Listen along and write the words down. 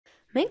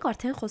Մենք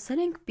արդեն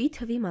խոսել ենք պի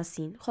թվի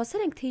մասին,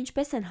 խոսել ենք, թե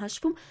ինչպես են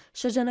հաշվում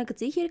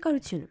շրջանագծի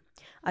երկարությունը։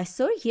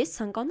 Այսօր ես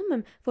ցանկանում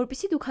եմ,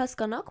 որպեսզի դուք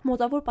հասկանաք,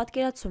 մոտավոր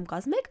պատկերացում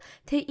կազմեք,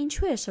 թե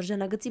ինչու է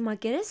շրջանագծի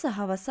մակերեսը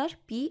հավասար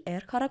պի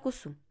r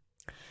քառակուսու։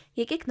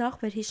 Եկեք նախ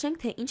վերհիշենք,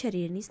 թե ինչ էր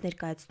իրենից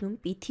ներկայացնում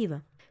պի թիվը։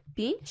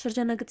 Պին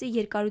շրջանագծի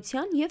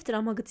երկարության և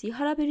տրամագծի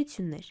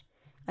հարաբերությունն էր,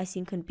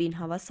 այսինքն պին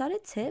հավասար է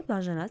c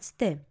բաժանած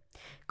d,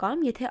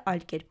 կամ եթե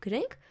այլ կերպ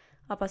գրենք,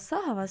 ապա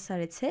սա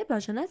հավասար է c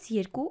բաժանած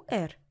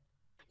 2r։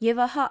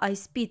 Եվ ահա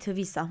այս պի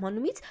թվի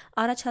սահմանումից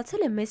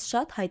առաջացել է մեզ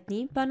շատ հայտնի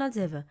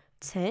բանաձևը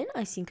c-ն,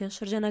 այսինքն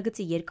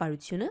շրջանագծի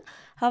երկարությունը,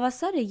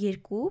 հավասար է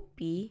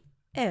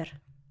 2πr։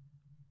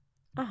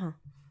 Ահա,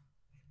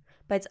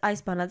 բայց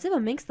այս բանաձևը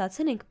մենք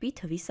ստացել ենք պի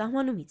թվի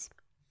սահմանումից։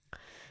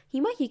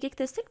 Հիմա եկեք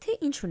տեսնենք, թե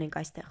ինչ ունենք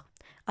այստեղ։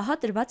 Ահա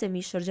տրված է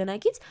մի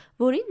շրջանագիծ,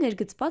 որին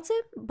ներգծված է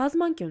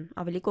բազմանկյուն,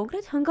 ավելի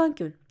կոնկրետ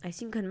հնգանկյուն,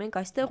 այսինքն մենք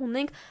այստեղ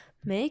ունենք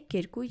 1,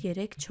 2,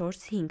 3,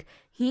 4, 5,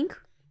 5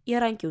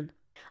 եռանկյուն։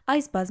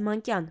 Այս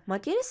բազմանկյան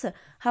մակերեսը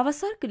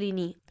հավասար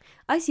կլինի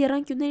այս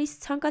եռանկյուններից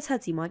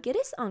ցանկացածի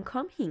մակերես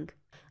անգամ 5։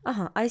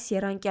 Ահա, այս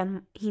եռանկյան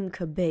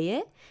հիմքը b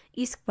է,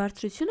 իսկ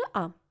բարձրությունը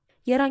a։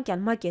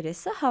 Եռանկյան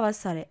մակերեսը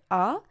հավասար է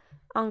a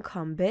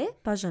անգամ b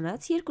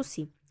բաժանած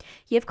 2-ի։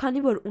 Եվ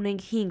քանի որ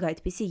ունենք 5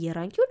 այդպիսի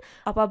եռանկյուն,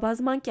 ապա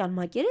բազմանկյան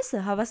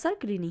մակերեսը հավասար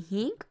կլինի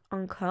 5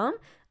 անգամ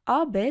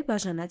ab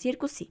բաժանած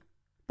 2-ի։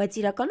 Բայց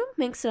իրականում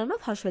մենք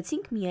սրանով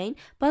հաշվեցինք միայն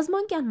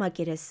բազմանկյան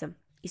մակերեսը։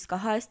 Իսկ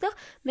ահա այստեղ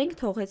մենք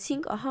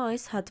թողեցինք ահա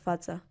այս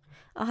հատվածը։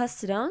 Ահա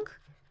սրանք,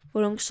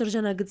 որոնք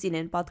շրջանագծին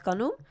են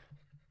պատկանում,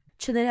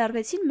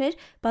 չներառվեցին մեր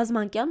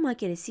բազմանկյան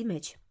մակերեսի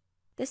մեջ։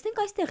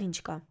 Տեսնենք այստեղ ինչ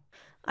կա։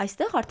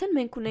 Այստեղ արդեն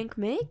մենք ունենք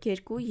 1, 2,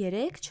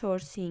 3,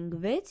 4, 5,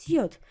 6,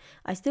 7։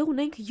 Այստեղ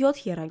ունենք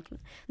 7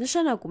 եռանկյուն։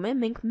 Նշանակում է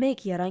մենք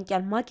մեկ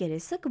եռանկյան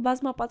մակերեսը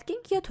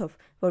կբազմապատկենք 7-ով,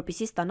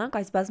 որպեսզի ստանանք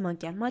այս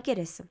բազմանկյան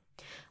մակերեսը։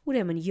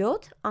 Ուրեմն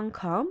 7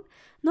 անգամ,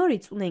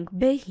 նորից ունենք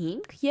b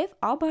հիմք և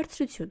a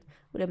բարձրություն։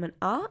 Ուրեմն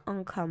a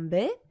անգամ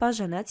b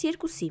բաժանած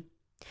 2-ի։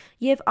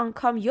 Եվ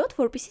անգամ 7,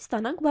 որպեսզի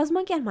ստանանք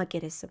բազմանկյան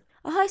մակերեսը։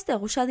 Ահա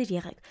այստեղ ուշադիր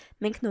եղեք։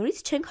 Մենք նորից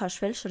չենք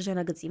հաշվել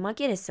շրջանագծի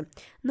մակերեսը։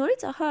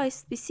 Նորից ահա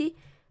այսպիսի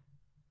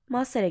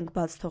մասեր ենք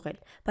բաց թողել,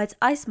 բայց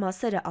այս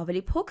մասերը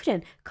ավելի փոքր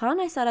են, քան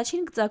այս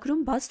առաջին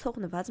գծագրում բաց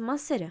թողնված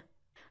մասերը։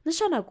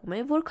 Նշանակում է,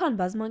 որքան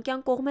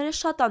բազմանկյան կողմերը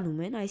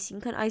շատանում են,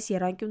 այսինքն այս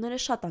եռանկյունները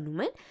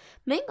շատանում են,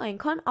 մենք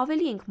այնքան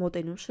ավելի ենք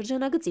մոտենում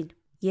շրջանագծին։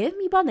 Եվ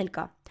մի բան էլ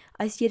կա,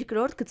 այս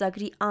երկրորդ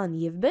գծագրի a-ն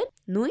և b-ն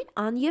նույն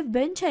a-ն և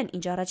b-ն չեն,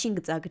 ինչ առաջին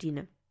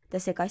գծագրինը։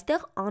 Տեսեք,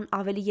 այստեղ a-ն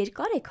ավելի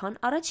երկար է, քան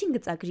առաջին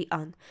գծագրի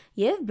a-ն,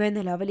 և b-ն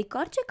էլ ավելի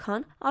կարճ է,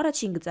 քան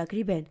առաջին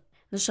գծագրի b-ն։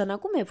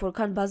 Նշանակում է,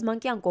 որքան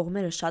բազմանկյան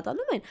կողմերը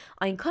շատանում են,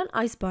 այնքան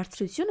այս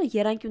բարձրությունը,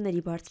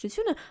 եռանկյունների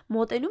բարձրությունը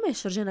մոտենում է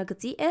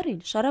շրջանագծի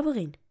r-ին,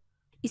 շարավղին։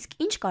 Իսկ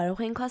ինչ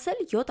կարող ենք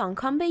ասել 7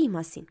 անգամ b-ի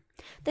մասին։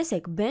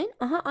 Տեսեք, b-ն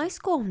ահա այս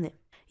կողմն է։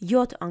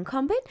 7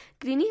 անգամ b-ն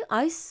կլինի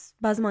այս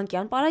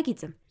բազմանկյան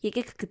պարագիծը։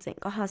 Եկեք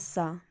գծենք, ահա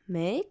սա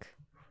 1,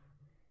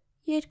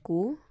 2,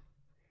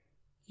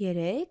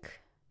 3,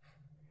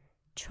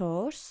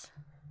 4,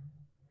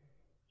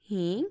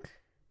 5,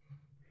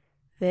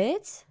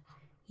 6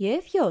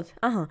 և 7,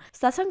 ահա,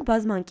 ստացանք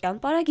բազմանկյան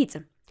պարագիծը։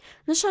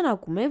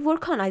 Նշանակում է,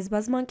 որքան այս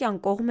բազմանկյան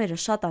կողմերը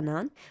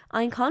շատանան,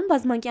 այնքան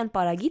բազմանկյան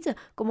պարագիծը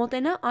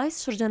կմոտենա այս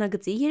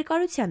շրջանագծի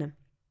երկարությանը։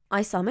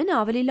 Այս ամենը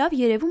ավելի լավ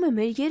երևում է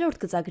մեր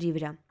երրորդ գծագրի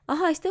վրա։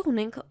 Ահա այստեղ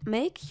ունենք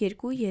 1, 2,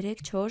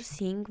 3, 4,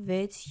 5,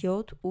 6,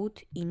 7,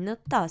 8, 9,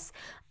 10։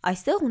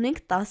 Այստեղ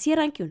ունենք 10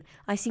 եռանկյուն,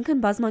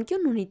 այսինքն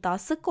բազմանկյունն ունի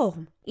 10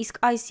 կողմ,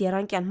 իսկ այս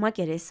եռանկյան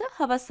մակերեսը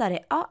հավասար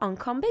է a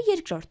անգամ b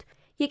երկրորդ։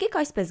 Եկեք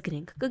այսպես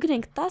գրենք,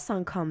 կգրենք 10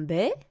 անգամ b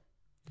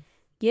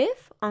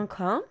և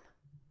անգամ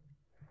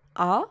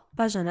a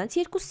բաժանած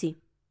 2-ի։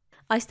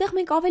 Այստեղ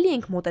մենք ավելի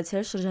ենք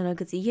մոտեցել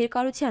շրջանագծի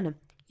երկարությանը,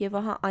 և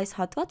ահա այս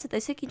հատվածը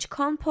տեսեք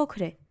ինչքան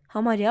փոքր է,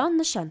 համարյա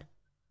աննշան։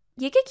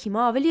 Եկեք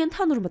հիմա ավելի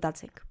ընդհանուր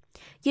մտածենք։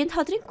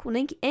 Ենթադրենք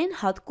ունենք n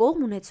հատ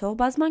կողմ ունեցող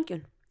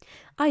բազմանկյուն։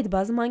 Այդ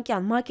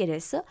բազմանկյան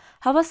մակերեսը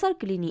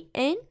հավասար կլինի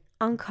n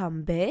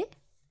անգամ b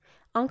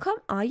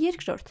անգամ a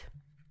երկրորդ։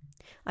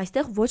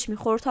 Այստեղ ոչ մի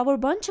խորհրդավոր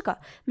բան չկա,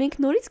 մենք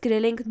նորից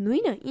գրել ենք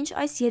նույնը, ինչ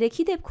այս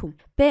 3-ի դեպքում։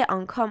 b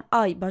անգամ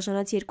a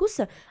բաժանած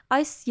 2-ը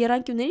այս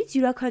եռանկյուններից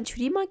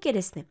յուրաքանչյուրի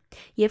մակերեսն է։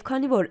 Եվ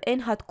քանի որ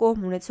n հատ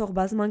կողմ ունեցող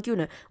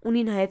բազմանկյունը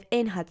ունի նաև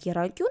n հատ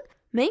եռանկյուն,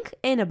 մենք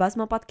n-ը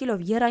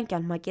բազմապատկելով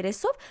եռանկյան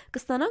մակերեսով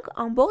կստանանք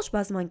ամբողջ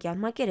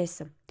բազմանկյան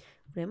մակերեսը։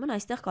 Ուրեմն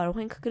այստեղ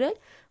կարող ենք գրել,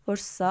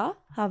 որ սա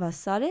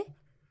հավասար է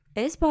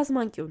s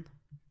բազմանկյուն։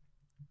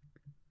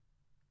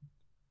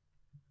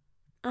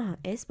 Ահա,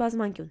 s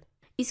բազմանկյուն։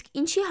 Իսկ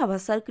ինչի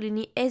հավասար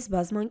կլինի s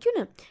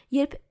բազմանկյունը,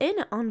 երբ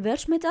n-ը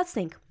անվերջ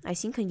մեծացնենք,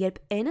 այսինքն երբ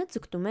n-ը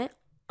ձգտում է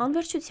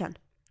անվերջության։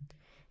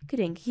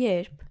 Գրենք,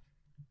 երբ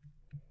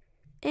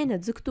n-ը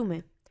ձգտում է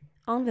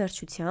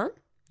անվերջության,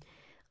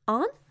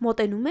 a-ն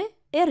մոտենում է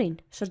r-ին,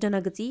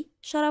 շրջանագծի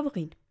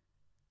շարավղին։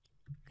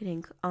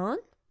 Գրենք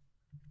a-ն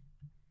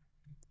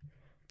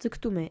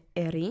ձգտում է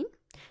r-ին,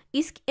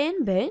 իսկ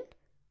n-b-ն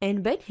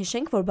NB-ն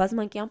հիշենք, որ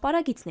բազմանկյան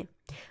պարագիծն է։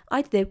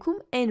 Այդ դեպքում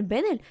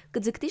NB-ն էլ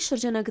կձգտի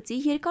շրջանագծի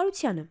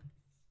երկարությանը։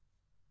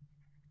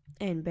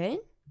 NB-ն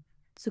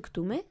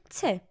ձգտում է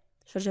C,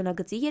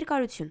 շրջանագծի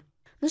երկարություն։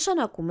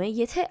 Նշանակում է,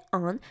 եթե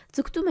A-ն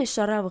ձգտում է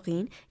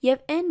շառավղին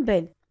եւ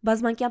NB-ն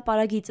բազմանկյան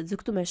պարագիծը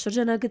ձգտում է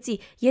շրջանագծի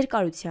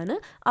երկարությանը,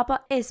 ապա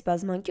S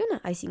բազմանկյունը,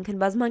 այսինքն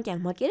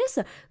բազմանկյան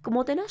մակերեսը,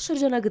 կմոտենա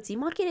շրջանագծի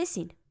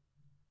մակերեսին։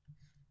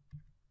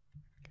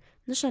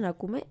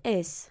 Նշանակում է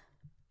S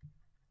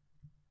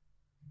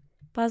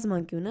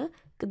բազմանկյունը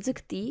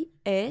կձգտի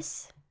S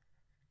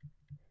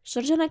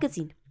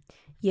շրջանագծին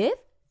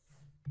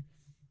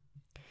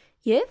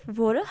եւ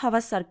որը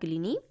հավասար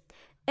կլինի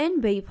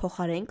NB-ի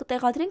փոխարեն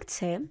կտեղադրենք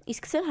C,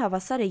 իսկ C-ն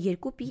հավասար է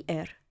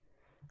 2πr։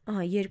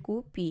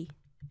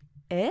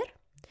 2πr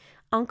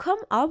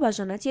անգամ A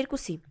բաժանած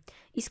 2-ի,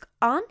 իսկ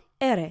A-ն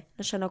R է,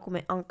 նշանակում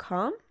է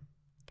անգամ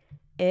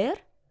R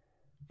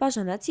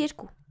բաժանած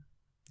 2։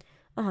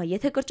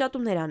 Եթե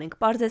կրճատումներ անենք,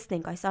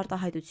 պարզեցնենք այս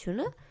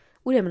արտահայտությունը,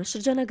 ուրեմն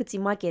շրջանագծի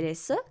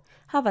մակերեսը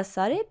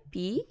հավասար է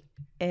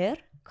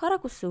πr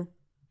քառակուսու։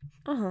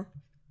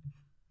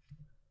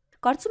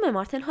 Կարծում եմ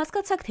արդեն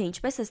հասկացաք, թե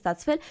ինչպես է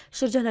ստացվել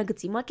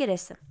շրջանագծի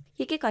մակերեսը։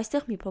 Եկեք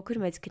այստեղ մի փոքր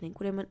մեծ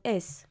գնենք, ուրեմն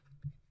S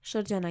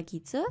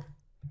շրջանագիծը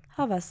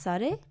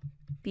հավասար է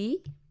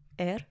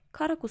πr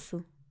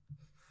քառակուսու։